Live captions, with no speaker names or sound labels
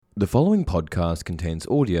The following podcast contains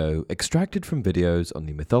audio extracted from videos on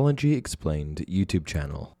the Mythology Explained YouTube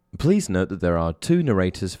channel. Please note that there are two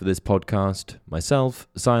narrators for this podcast, myself,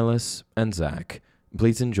 Silas, and Zach.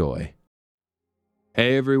 Please enjoy.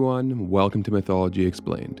 Hey everyone, welcome to Mythology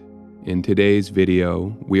Explained. In today's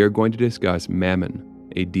video, we are going to discuss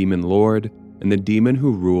Mammon, a demon lord, and the demon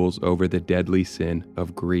who rules over the deadly sin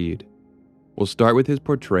of greed. We'll start with his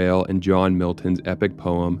portrayal in John Milton's epic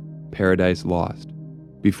poem, Paradise Lost,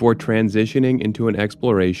 before transitioning into an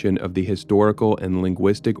exploration of the historical and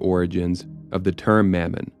linguistic origins of the term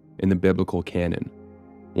Mammon in the biblical canon.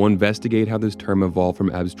 We'll investigate how this term evolved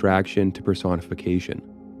from abstraction to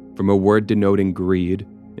personification, from a word denoting greed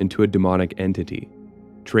into a demonic entity,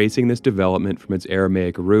 tracing this development from its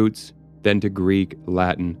Aramaic roots, then to Greek,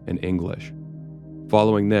 Latin, and English.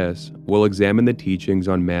 Following this, we'll examine the teachings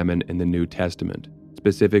on Mammon in the New Testament,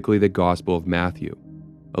 specifically the Gospel of Matthew,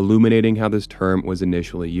 illuminating how this term was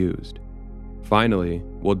initially used. Finally,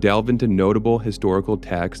 we'll delve into notable historical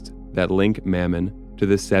texts that link Mammon to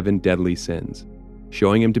the 7 deadly sins,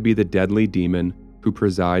 showing him to be the deadly demon who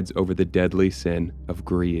presides over the deadly sin of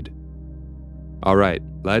greed. Alright,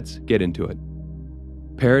 let's get into it.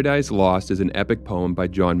 Paradise Lost is an epic poem by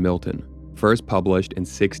John Milton, first published in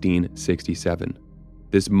 1667.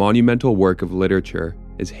 This monumental work of literature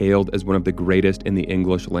is hailed as one of the greatest in the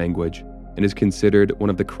English language and is considered one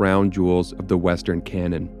of the crown jewels of the Western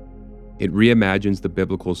canon. It reimagines the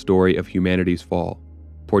biblical story of humanity's fall,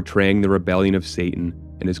 portraying the rebellion of Satan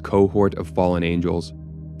and his cohort of fallen angels,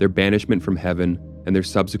 their banishment from heaven, and their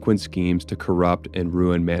subsequent schemes to corrupt and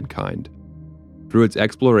ruin mankind. Through its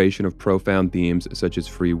exploration of profound themes such as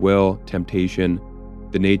free will, temptation,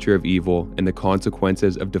 the nature of evil, and the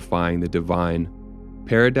consequences of defying the divine,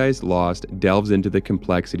 Paradise Lost delves into the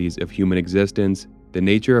complexities of human existence, the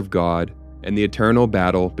nature of God, and the eternal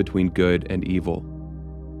battle between good and evil.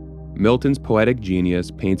 Milton's poetic genius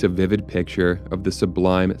paints a vivid picture of the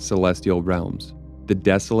sublime celestial realms, the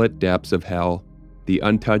desolate depths of hell, the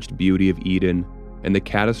untouched beauty of Eden, and the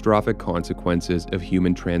catastrophic consequences of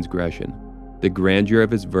human transgression. The grandeur of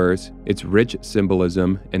his verse, its rich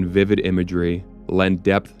symbolism, and vivid imagery lend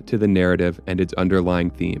depth to the narrative and its underlying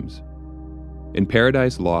themes. In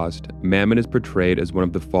Paradise Lost, Mammon is portrayed as one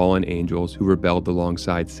of the fallen angels who rebelled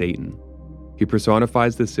alongside Satan. He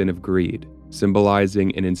personifies the sin of greed,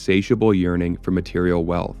 symbolizing an insatiable yearning for material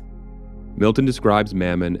wealth. Milton describes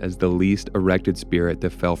Mammon as the least erected spirit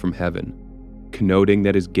that fell from heaven, connoting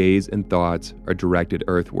that his gaze and thoughts are directed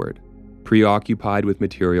earthward, preoccupied with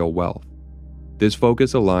material wealth. This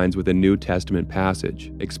focus aligns with a New Testament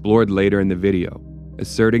passage, explored later in the video,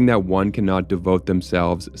 asserting that one cannot devote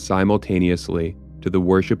themselves simultaneously to the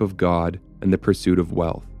worship of God and the pursuit of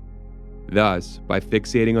wealth. Thus, by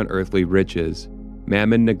fixating on earthly riches,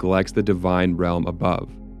 Mammon neglects the divine realm above,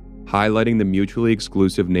 highlighting the mutually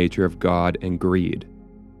exclusive nature of God and greed.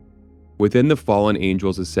 Within the fallen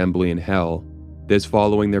angels' assembly in hell, this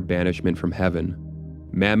following their banishment from heaven,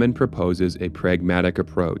 Mammon proposes a pragmatic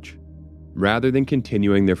approach. Rather than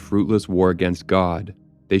continuing their fruitless war against God,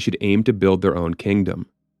 they should aim to build their own kingdom,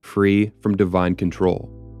 free from divine control.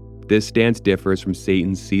 This stance differs from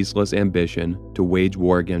Satan's ceaseless ambition to wage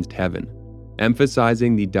war against heaven,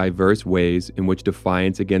 emphasizing the diverse ways in which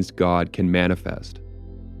defiance against God can manifest.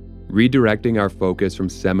 Redirecting our focus from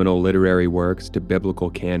seminal literary works to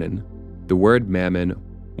biblical canon, the word Mammon,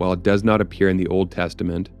 while it does not appear in the Old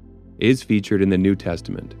Testament, is featured in the New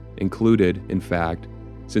Testament, included, in fact,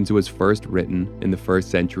 since it was first written in the 1st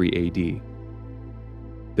century AD.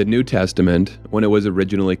 The New Testament, when it was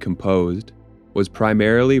originally composed, was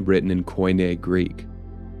primarily written in Koine Greek.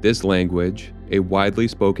 This language, a widely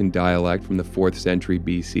spoken dialect from the 4th century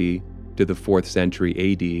BC to the 4th century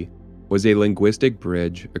AD, was a linguistic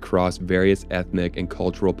bridge across various ethnic and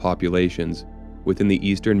cultural populations within the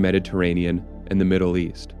Eastern Mediterranean and the Middle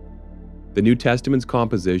East. The New Testament's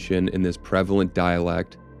composition in this prevalent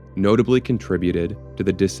dialect notably contributed to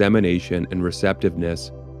the dissemination and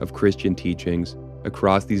receptiveness of Christian teachings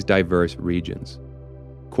across these diverse regions.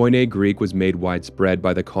 Koine Greek was made widespread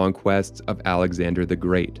by the conquests of Alexander the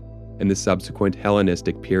Great and the subsequent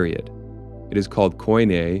Hellenistic period. It is called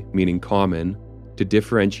Koine, meaning common, to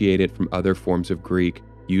differentiate it from other forms of Greek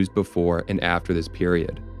used before and after this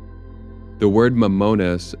period. The word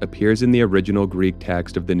mammonos appears in the original Greek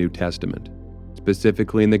text of the New Testament,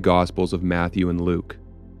 specifically in the Gospels of Matthew and Luke.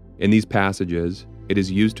 In these passages, it is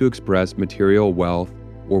used to express material wealth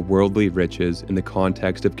or worldly riches in the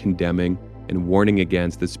context of condemning and warning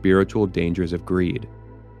against the spiritual dangers of greed,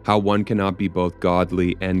 how one cannot be both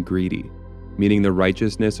godly and greedy, meaning the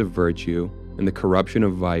righteousness of virtue and the corruption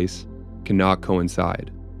of vice cannot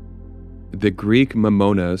coincide. The Greek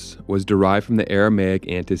mammonas was derived from the Aramaic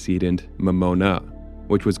antecedent mammona,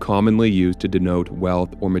 which was commonly used to denote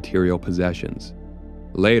wealth or material possessions.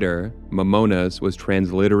 Later, mammonas was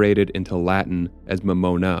transliterated into Latin as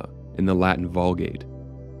mammona in the Latin Vulgate,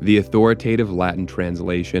 the authoritative Latin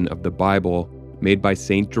translation of the Bible made by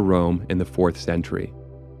Saint Jerome in the 4th century.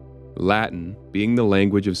 Latin, being the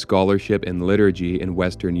language of scholarship and liturgy in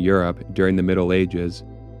Western Europe during the Middle Ages,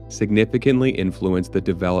 significantly influenced the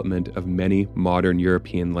development of many modern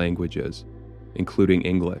European languages, including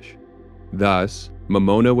English. Thus,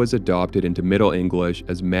 mammona was adopted into Middle English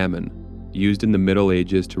as mammon, used in the Middle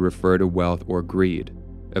Ages to refer to wealth or greed,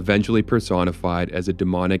 eventually personified as a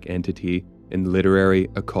demonic entity in literary,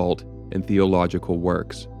 occult, and theological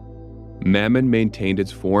works. Mammon maintained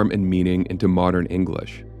its form and meaning into modern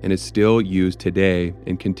English, and is still used today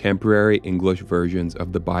in contemporary English versions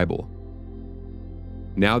of the Bible.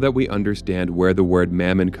 Now that we understand where the word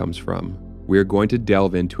mammon comes from, we are going to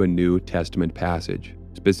delve into a New Testament passage,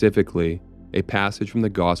 specifically a passage from the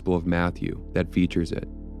Gospel of Matthew that features it.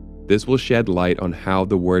 This will shed light on how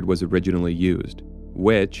the word was originally used,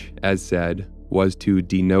 which, as said, was to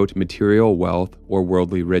denote material wealth or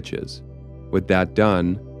worldly riches. With that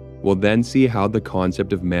done, we'll then see how the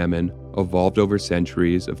concept of mammon evolved over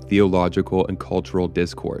centuries of theological and cultural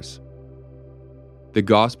discourse. The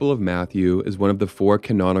Gospel of Matthew is one of the 4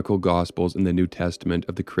 canonical Gospels in the New Testament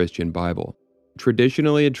of the Christian Bible,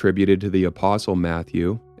 traditionally attributed to the Apostle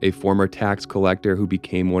Matthew, a former tax collector who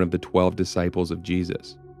became one of the 12 disciples of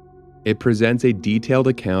Jesus. It presents a detailed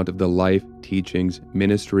account of the life, teachings,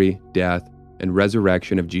 ministry, death, and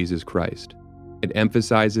resurrection of Jesus Christ. It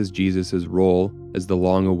emphasizes Jesus' role as the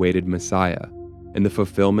long-awaited Messiah and the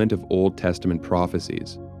fulfillment of Old Testament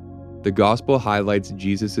prophecies. The Gospel highlights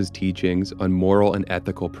Jesus' teachings on moral and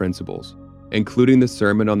ethical principles, including the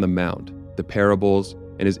Sermon on the Mount, the parables,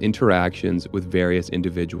 and his interactions with various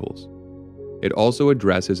individuals. It also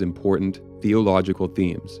addresses important theological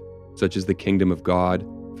themes, such as the kingdom of God,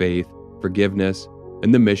 faith, forgiveness,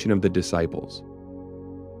 and the mission of the disciples.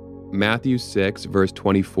 Matthew 6, verse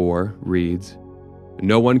 24 reads,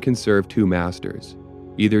 "No one can serve 2 masters.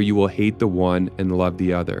 Either you will hate the one and love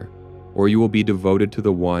the other, or you will be devoted to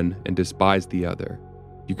the one and despise the other.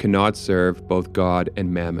 You cannot serve both God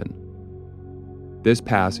and mammon." This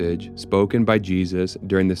passage, spoken by Jesus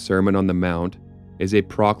during the Sermon on the Mount, is a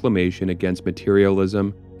proclamation against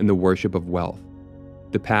materialism and the worship of wealth.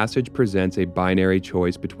 The passage presents a binary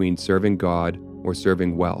choice between serving God or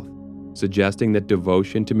serving wealth, suggesting that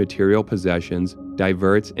devotion to material possessions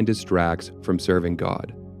diverts and distracts from serving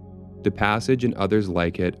God. The passage and others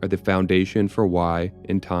like it are the foundation for why,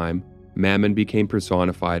 in time, Mammon became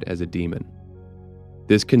personified as a demon.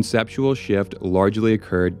 This conceptual shift largely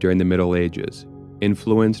occurred during the Middle Ages,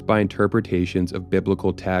 influenced by interpretations of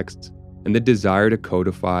biblical texts and the desire to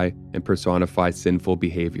codify and personify sinful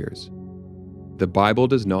behaviors. The Bible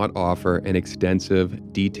does not offer an extensive,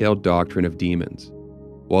 detailed doctrine of demons.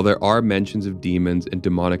 While there are mentions of demons and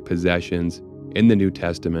demonic possessions in the New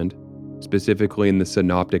Testament, specifically in the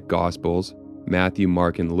Synoptic Gospels, Matthew,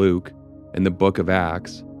 Mark, and Luke, and the Book of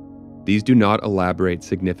Acts, these do not elaborate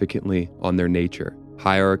significantly on their nature,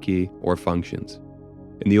 hierarchy, or functions.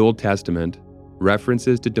 In the Old Testament,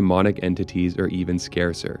 references to demonic entities are even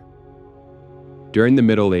scarcer. During the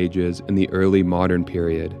Middle Ages and the early modern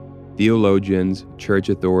period, theologians, church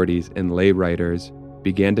authorities, and lay writers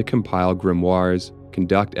began to compile grimoires,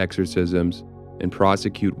 conduct exorcisms, and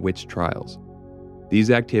prosecute witch trials. These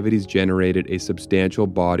activities generated a substantial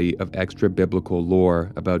body of extra-biblical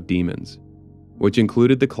lore about demons, which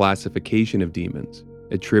included the classification of demons,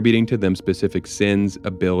 attributing to them specific sins,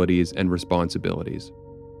 abilities, and responsibilities.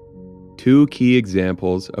 2 key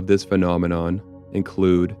examples of this phenomenon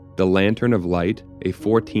include the Lantern of Light, a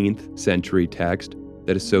 14th century text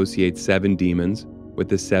that associates 7 demons with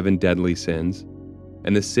the 7 deadly sins,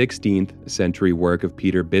 and the 16th century work of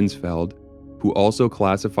Peter Binsfeld, who also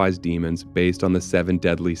classifies demons based on the 7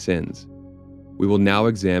 deadly sins. We will now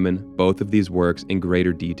examine both of these works in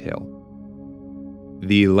greater detail.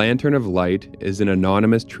 The Lantern of Light is an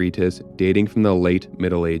anonymous treatise dating from the late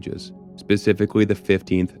Middle Ages, specifically the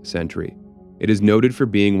 15th century. It is noted for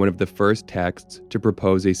being one of the first texts to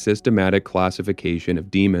propose a systematic classification of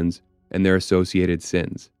demons and their associated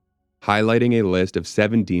sins, highlighting a list of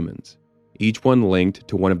 7 demons, each one linked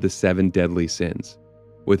to one of the 7 deadly sins,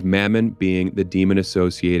 with Mammon being the demon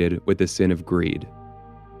associated with the sin of greed.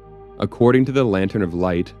 According to the Lantern of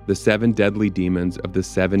Light, the 7 deadly demons of the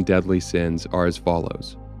 7 deadly sins are as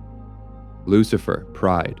follows: Lucifer,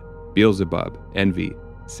 pride; Beelzebub, envy;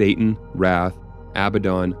 Satan, wrath;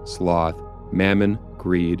 Abaddon, sloth; Mammon,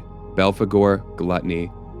 greed; Belphegor,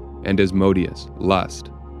 gluttony; and Asmodeus,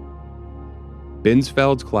 lust.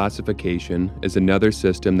 Binsfeld's classification is another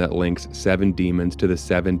system that links 7 demons to the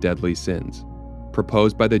 7 deadly sins,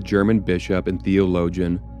 proposed by the German bishop and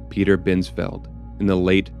theologian Peter Binsfeld in the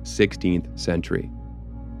late 16th century.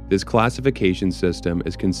 This classification system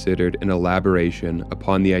is considered an elaboration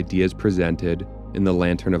upon the ideas presented in the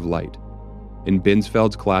Lantern of Light. In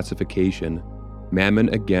Binsfeld's classification, Mammon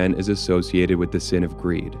again is associated with the sin of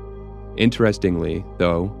greed. Interestingly,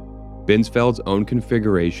 though, Binsfeld's own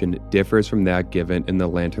configuration differs from that given in the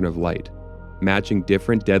Lantern of Light, matching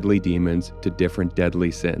different deadly demons to different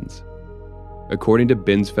deadly sins. According to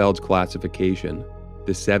Binsfeld's classification,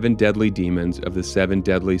 the 7 deadly demons of the 7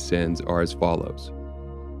 deadly sins are as follows: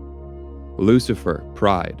 Lucifer,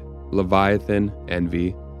 pride; Leviathan,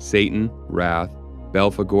 envy; Satan, wrath;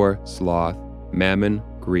 Belphegor, sloth; Mammon,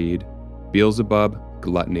 greed; Beelzebub,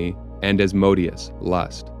 gluttony; and Asmodeus,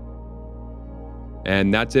 lust.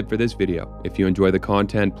 And that's it for this video. If you enjoy the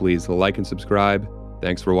content, please like and subscribe.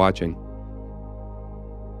 Thanks for watching.